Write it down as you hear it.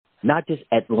not just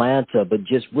Atlanta, but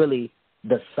just really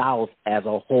the South as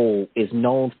a whole is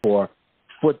known for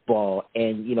football.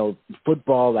 And,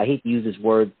 football, I hate to use this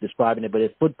word describing it, but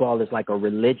football is like a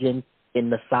religion in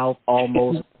the South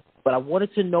almost. But I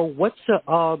wanted to know what's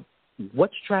the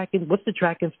track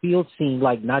and field scene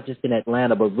like, not just in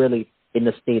Atlanta, but really in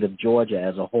the state of Georgia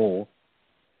as a whole?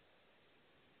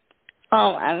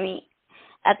 I mean,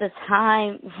 at the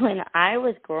time when I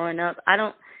was growing up,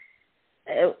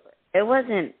 it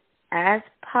wasn't as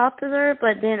popular,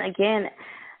 but then again,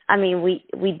 I mean,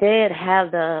 we did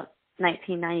have the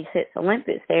 1996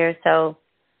 Olympics there, so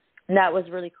that was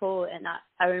really cool. And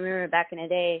I remember back in the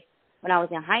day when I was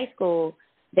in high school,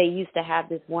 they used to have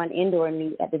this one indoor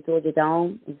meet at the Georgia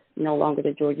Dome. It's no longer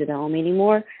the Georgia Dome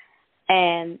anymore.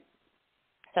 And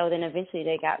so then eventually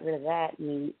they got rid of that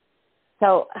meet.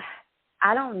 So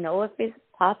I don't know if it's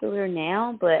popular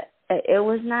now, but it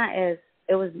was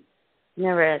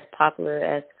never as popular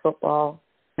as football.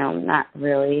 No, not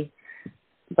really.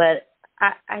 But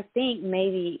I think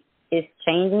maybe it's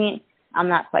changing. I'm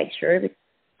not quite sure. But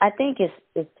I think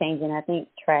it's changing. I think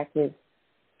track is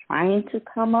trying to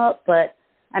come up, but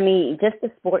I mean, just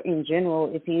the sport in general,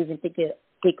 if you even think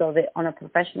of it on a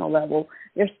professional level,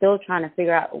 they're still trying to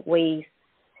figure out ways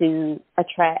to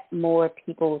attract more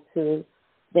people to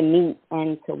the meet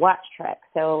and to watch track.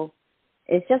 So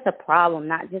it's just a problem,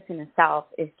 not just in the South.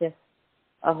 It's just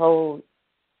a whole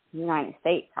United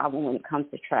States problem when it comes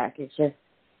to track. It's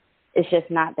just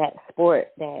not that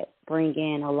sport that bring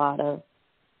in a lot of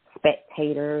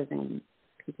spectators and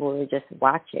people who just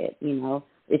watch it,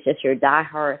 It's just your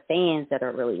diehard fans that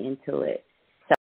are really into it.